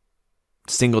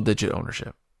 Single-digit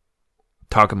ownership.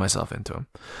 Talking myself into him.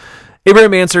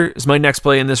 Abraham Answer is my next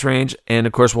play in this range, and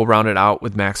of course we'll round it out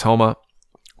with Max Homa.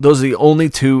 Those are the only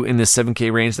two in this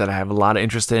 7K range that I have a lot of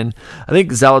interest in. I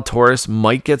think Zalatoris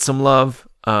might get some love.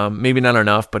 Maybe not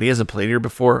enough, but he hasn't played here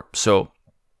before, so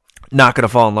not going to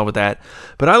fall in love with that.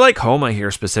 But I like Homa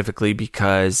here specifically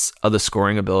because of the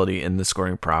scoring ability and the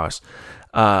scoring prowess.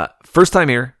 First time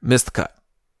here, missed the cut.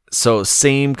 So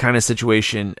same kind of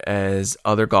situation as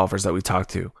other golfers that we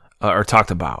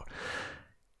talked about.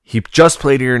 He just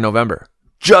played here in November.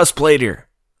 Just played here.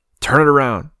 Turn it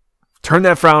around. Turn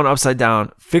that frown upside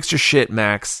down. Fix your shit,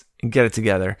 Max, and get it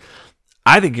together.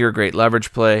 I think you're a great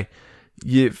leverage play.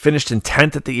 You finished in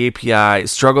 10th at the API,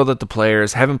 struggled at the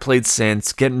Players, haven't played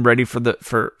since, getting ready for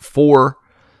the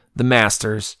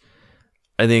Masters.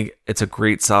 I think it's a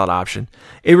great solid option.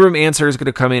 Abram Answer is going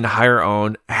to come in higher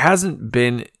owned. Hasn't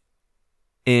been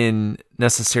in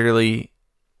necessarily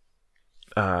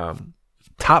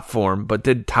top form, but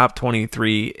did top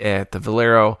 23 at the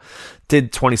Valero,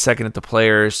 did 22nd at the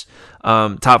Players.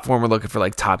 Top form, we're looking for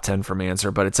like top 10 from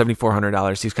Answer, but at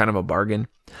 $7,400, he's kind of a bargain.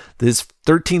 This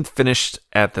 13th finished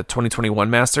at the 2021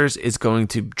 Masters is going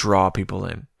to draw people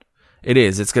in. It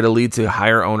is. It's going to lead to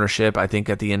higher ownership, I think,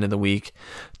 at the end of the week.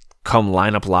 Come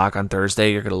lineup lock on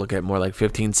Thursday, you're going to look at more like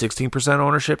 15-16%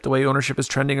 ownership, the way ownership is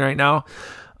trending right now.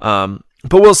 But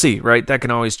we'll see, right? That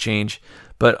can always change.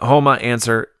 But Homa,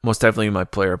 Answer, most definitely in my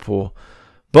player pool.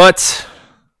 But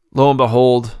lo and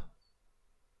behold,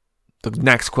 the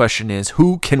next question is,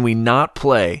 who can we not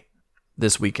play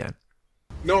this weekend?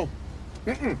 No.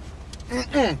 Mm-mm.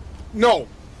 Mm-mm. No.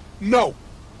 No.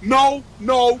 No.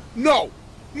 No. No.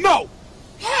 No.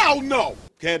 Hell no.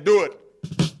 Can't do it.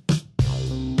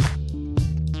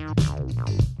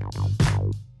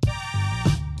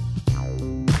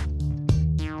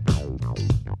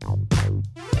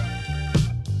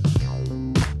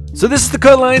 So this is the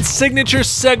Cut Line signature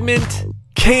segment.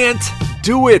 Can't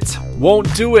do it.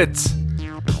 Won't do it.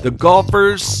 The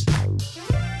golfers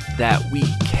that we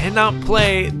cannot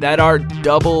play that are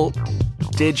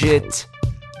double-digit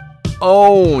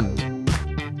owned.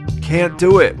 Can't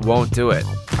do it. Won't do it.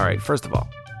 All right, first of all,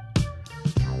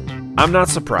 I'm not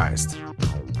surprised.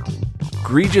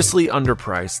 Egregiously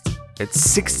underpriced at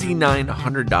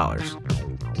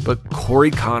 $6,900. But Corey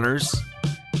Connors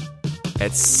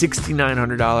at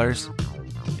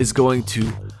 $6,900 is going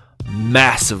to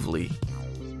massively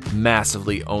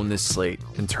own this slate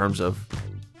in terms of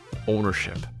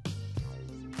ownership.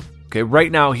 Okay,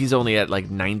 right now he's only at like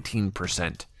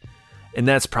 19%. And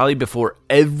that's probably before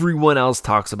everyone else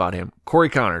talks about him. Corey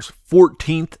Connors,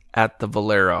 14th at the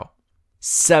Valero,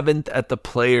 7th at the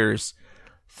Players,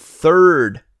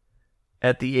 3rd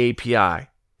at the API.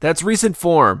 That's recent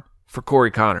form for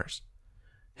Corey Connors.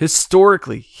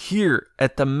 Historically, here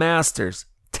at the Masters,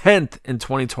 10th in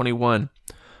 2021,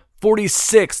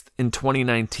 46th in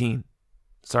 2019.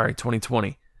 Sorry,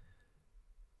 2020.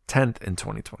 10th in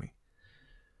 2020.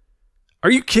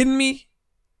 Are you kidding me?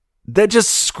 That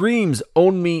just screams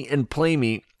own me and play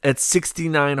me at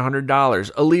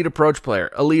 $6,900. Elite approach player,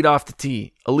 elite off the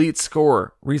tee, elite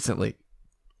scorer recently.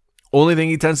 Only thing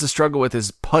he tends to struggle with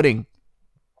is putting.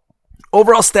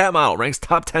 Overall stat model ranks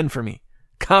top 10 for me.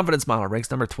 Confidence model ranks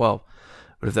number 12.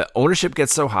 But if the ownership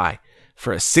gets so high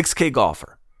for a 6K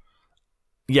golfer,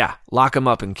 yeah, lock him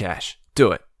up in cash.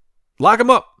 Do it. Lock him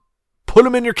up. Put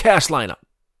him in your cash lineup.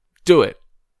 Do it.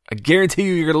 I guarantee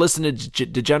you're going to listen to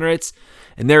Degenerates,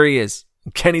 and there he is.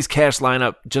 Kenny's cash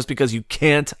lineup, just because you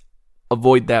can't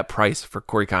avoid that price for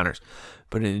Corey Connors.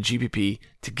 But in a GPP,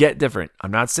 to get different,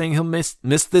 I'm not saying he'll miss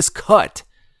this cut.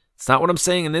 It's not what I'm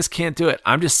saying, and this can't do it.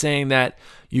 I'm just saying that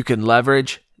you can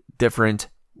leverage different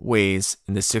ways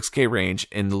in the 6K range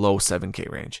and the low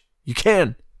 7K range. You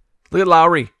can. Look at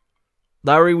Lowry.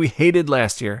 Lowry we hated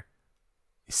last year.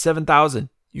 He's 7,000.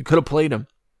 You could have played him.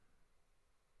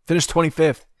 Finished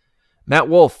 25th. Matt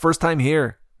Wolff, first time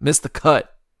here. Missed the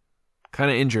cut. Kind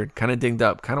of injured. Kind of dinged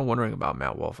up. Kind of wondering about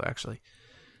Matt Wolff, actually.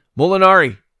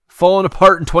 Molinari, falling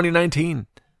apart in 2019.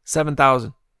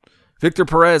 7,000. Victor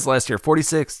Perez last year,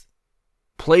 46th.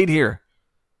 Played here.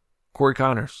 Corey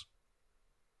Connors.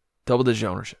 Double-digit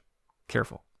ownership.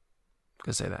 Careful.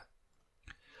 Gonna say that.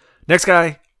 Next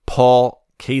guy, Paul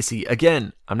Casey.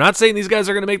 Again, I'm not saying these guys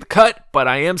are going to make the cut, but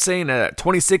I am saying that at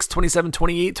 26, 27,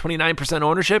 28, 29%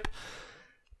 ownership,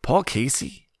 Paul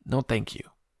Casey, no thank you.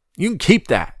 You can keep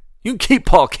that. You can keep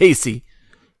Paul Casey,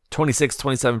 26,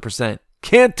 27%.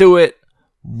 Can't do it.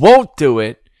 Won't do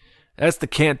it. That's the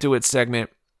can't do it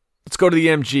segment. Let's go to the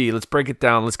MG. Let's break it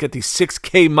down. Let's get these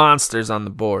 6K monsters on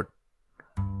the board.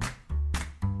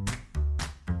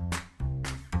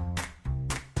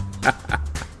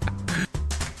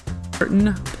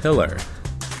 Martin Pillar.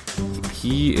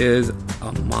 He is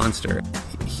a monster.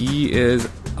 He is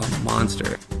a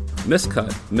monster.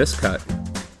 Miscut.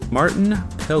 Martin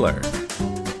Pillar.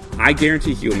 I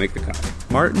guarantee he will make the cut.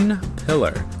 Martin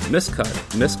Pillar.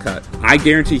 Miscut. I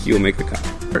guarantee he will make the cut.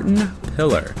 Martin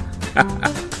Pillar.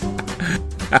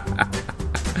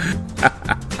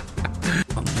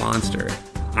 A monster.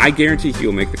 I guarantee he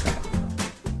will make the cut.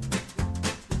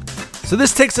 So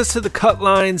this takes us to the cut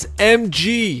lines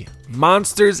MG,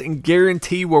 Monsters and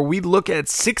Guarantee, where we look at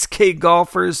 6K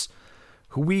golfers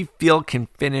who we feel can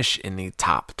finish in the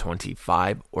top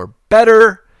 25 or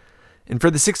better. And for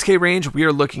the 6K range, we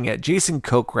are looking at Jason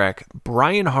Kokrak,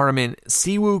 Brian Harman,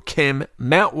 Siwoo Kim,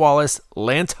 Matt Wallace,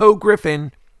 Lanto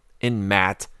Griffin, and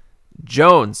Matt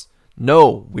Jones.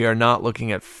 No, we are not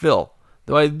looking at Phil,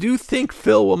 though I do think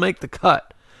Phil will make the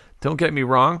cut. Don't get me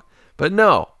wrong, but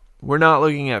no, we're not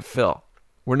looking at Phil.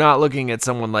 We're not looking at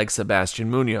someone like Sebastian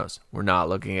Munoz. We're not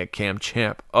looking at Cam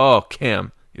Champ. Oh,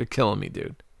 Cam, you're killing me,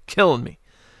 dude. Killing me.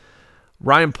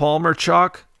 Ryan Palmer,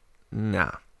 chalk?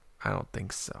 Nah, I don't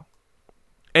think so.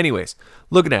 Anyways,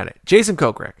 looking at it, Jason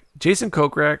Kokrak. Jason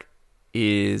Kokrak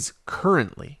is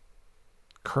currently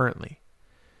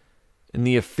in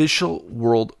the official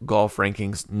world golf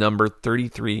rankings, number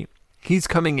 33. He's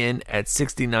coming in at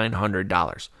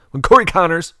 $6,900. When Corey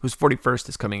Connors, who's 41st,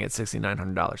 is coming at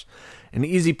 $6,900. An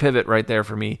easy pivot right there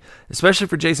for me, especially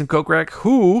for Jason Kokrak,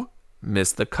 who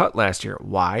missed the cut last year.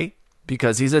 Why?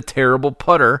 Because he's a terrible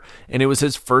putter, and it was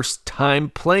his first time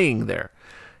playing there.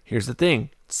 Here's the thing.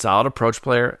 Solid approach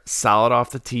player, solid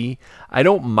off the tee. I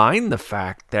don't mind the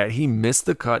fact that he missed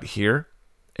the cut here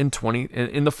in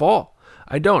the fall.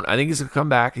 I don't. I think he's going to come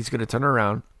back. He's going to turn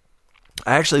around.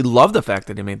 I actually love the fact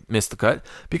that he missed the cut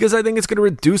because I think it's going to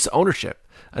reduce ownership.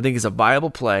 I think it's a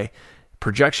viable play.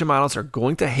 Projection models are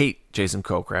going to hate Jason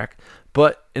Kokrak,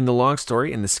 but in the long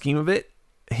story, in the scheme of it,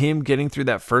 him getting through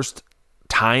that first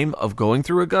time of going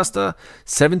through Augusta,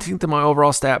 17th in my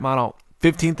overall stat model,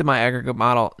 15th in my aggregate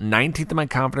model, 19th in my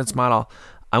confidence model,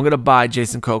 I'm going to buy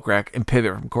Jason Kokrak and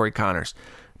pivot from Corey Connors.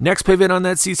 Next pivot on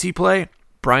that CC play,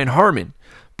 Brian Harman.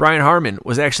 Brian Harman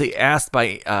was actually asked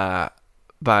by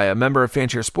a member of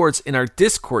Fanshare Sports in our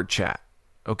Discord chat.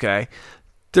 Okay,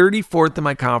 34th in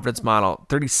my confidence model,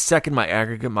 32nd in my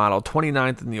aggregate model,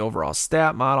 29th in the overall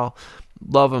stat model.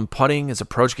 Love him putting. His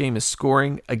approach game is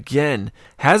scoring. Again,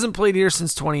 hasn't played here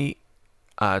since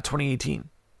 2018.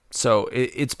 So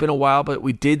it's been a while, but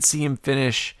we did see him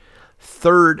finish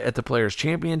third at the Players'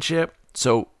 Championship.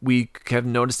 So we have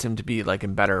noticed him to be like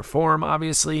in better form,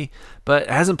 obviously, but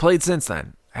hasn't played since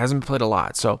then. Hasn't played a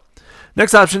lot. So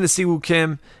next option is Siwoo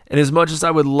Kim. And as much as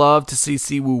I would love to see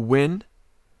Siwoo win,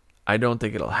 I don't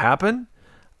think it'll happen.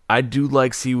 I do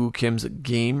like Siwoo Kim's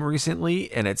game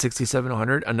recently, and at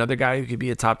 6,700, another guy who could be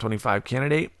a top 25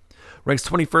 candidate. Ranks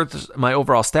 21st in my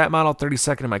overall stat model,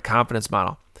 32nd in my confidence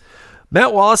model.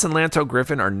 Matt Wallace and Lanto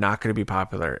Griffin are not going to be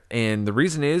popular, and the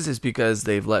reason is because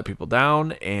they've let people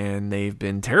down, and they've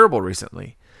been terrible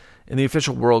recently. In the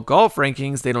official world golf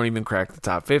rankings, they don't even crack the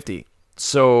top 50.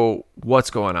 So what's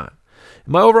going on?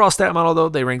 In my overall stat model, though,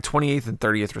 they rank 28th and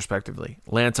 30th respectively.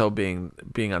 Lanto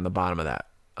being on the bottom of that.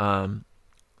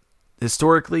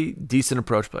 Historically, decent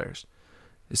approach players.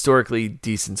 Historically,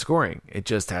 decent scoring. It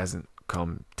just hasn't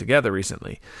come together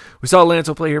recently. We saw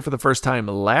Lanto play here for the first time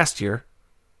last year,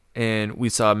 and we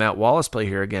saw Matt Wallace play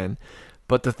here again.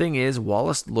 But the thing is,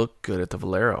 Wallace looked good at the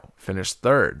Valero. Finished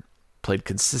third. Played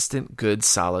consistent, good,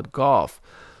 solid golf.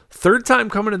 Third time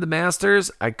coming to the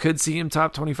Masters, I could see him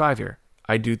top 25 here.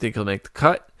 I do think he'll make the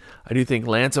cut. I do think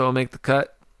Lanto will make the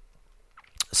cut.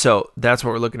 So that's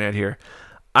what we're looking at here.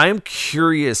 I'm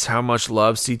curious how much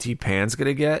love CT Pan's going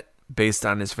to get based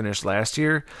on his finish last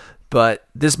year. But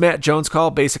this Matt Jones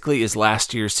call basically is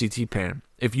last year's CT Pan.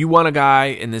 If you want a guy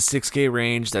in the 6K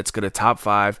range that's going to top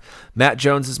 5, Matt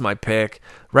Jones is my pick.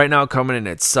 Right now coming in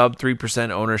at sub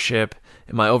 3% ownership.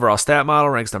 In my overall stat model,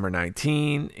 ranks number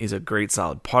 19. He's a great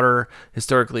solid putter.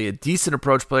 Historically a decent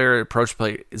approach player. Approach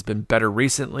play has been better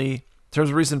recently. In terms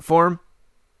of recent form,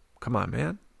 come on,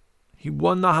 man. He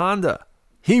won the Honda.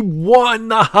 He won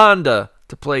the Honda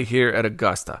to play here at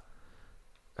Augusta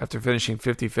after finishing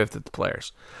 55th at the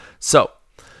Players. So,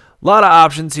 a lot of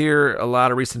options here, a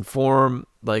lot of recent form,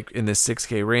 like in this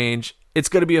 6K range. It's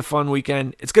going to be a fun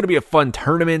weekend. It's going to be a fun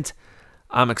tournament.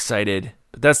 I'm excited.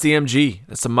 But that's the MG.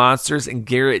 That's the Monsters and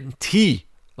Guarantee.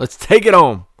 Let's take it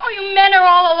home. Oh, you men are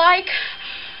all alike.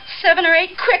 7 or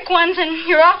 8 quick ones and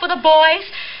you're off with the boys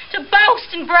to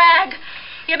boast and brag.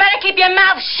 You better keep your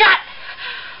mouth shut.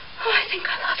 Oh, I think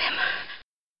I love him.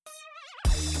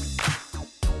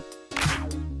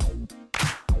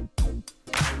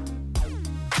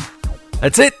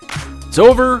 That's it. It's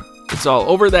over. It's all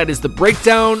over. That is the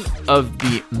breakdown of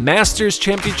the Masters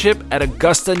Championship at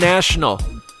Augusta National.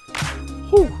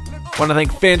 Whew. Want to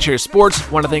thank Fanshare Sports.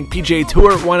 Want to thank PGA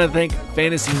Tour. Want to thank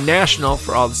Fantasy National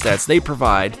for all the stats they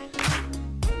provide.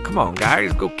 Come on,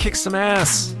 guys. Go kick some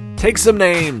ass. Take some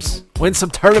names. Win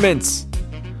some tournaments.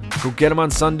 Go get them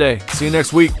on Sunday. See you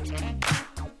next week.